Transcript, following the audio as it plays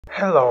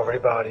Hello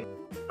everybody!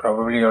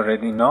 Probably you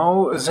already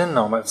know the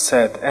Nomad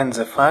set and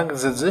the fact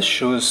that the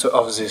shoes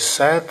of this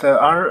set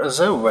are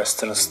the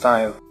Western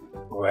style.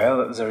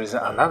 Well, there is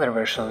another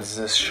version of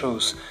these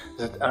shoes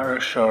that are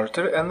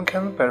shorter and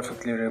can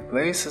perfectly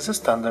replace the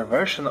standard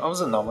version of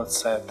the Nomad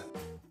set.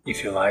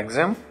 If you like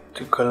them,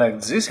 to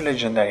collect this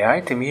legendary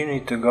item you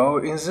need to go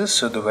in the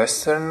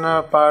southwestern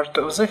part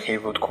of the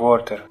Haywood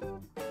Quarter.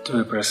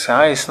 To be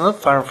precise, not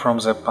far from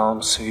the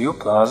Palms View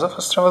Plaza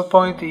of Travel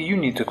Point, you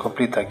need to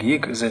complete a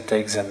gig that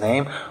takes the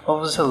name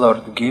of the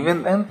Lord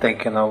given and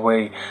taken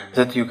away,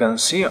 that you can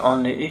see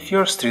only if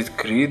your street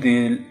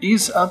cred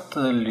is at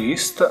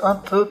least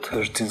at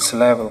 13th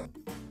level.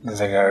 In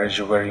the garage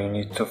where you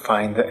need to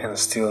find and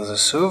steal the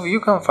SUV,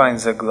 you can find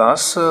the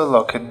glass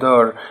locked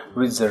door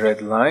with the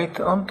red light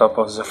on top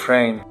of the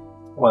frame.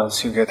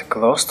 Once you get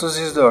close to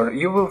this door,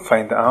 you will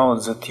find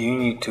out that you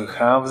need to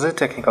have the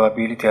technical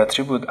ability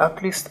attribute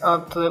at least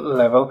at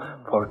level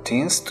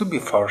 14 to be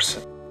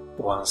forced.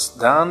 Once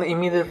done,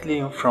 immediately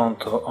in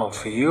front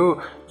of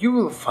you, you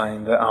will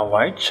find a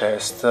white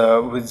chest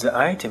with the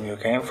item you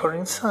came for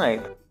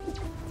inside.